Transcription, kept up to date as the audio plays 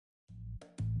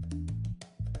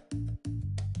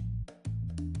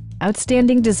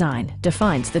Outstanding design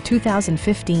defines the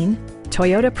 2015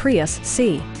 Toyota Prius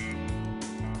C.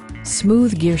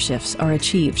 Smooth gear shifts are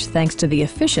achieved thanks to the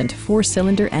efficient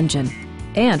 4-cylinder engine.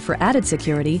 And for added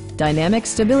security, dynamic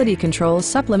stability control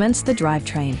supplements the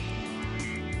drivetrain.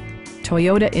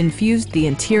 Toyota infused the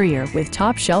interior with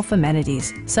top-shelf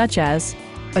amenities such as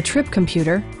a trip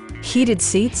computer, heated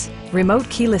seats, remote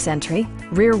keyless entry,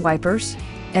 rear wipers,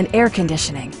 and air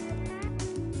conditioning.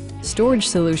 Storage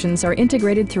solutions are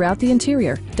integrated throughout the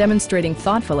interior, demonstrating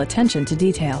thoughtful attention to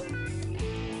detail.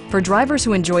 For drivers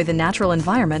who enjoy the natural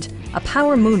environment, a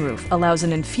power moonroof allows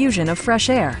an infusion of fresh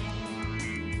air.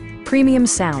 Premium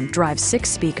sound drives 6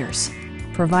 speakers,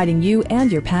 providing you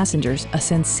and your passengers a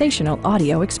sensational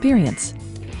audio experience.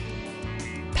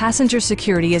 Passenger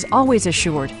security is always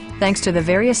assured thanks to the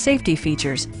various safety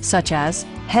features such as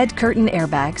head curtain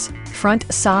airbags,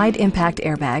 front side impact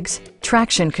airbags,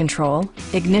 traction control,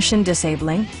 ignition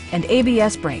disabling, and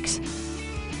ABS brakes.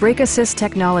 Brake assist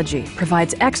technology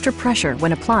provides extra pressure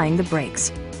when applying the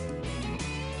brakes.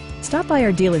 Stop by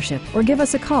our dealership or give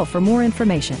us a call for more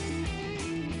information.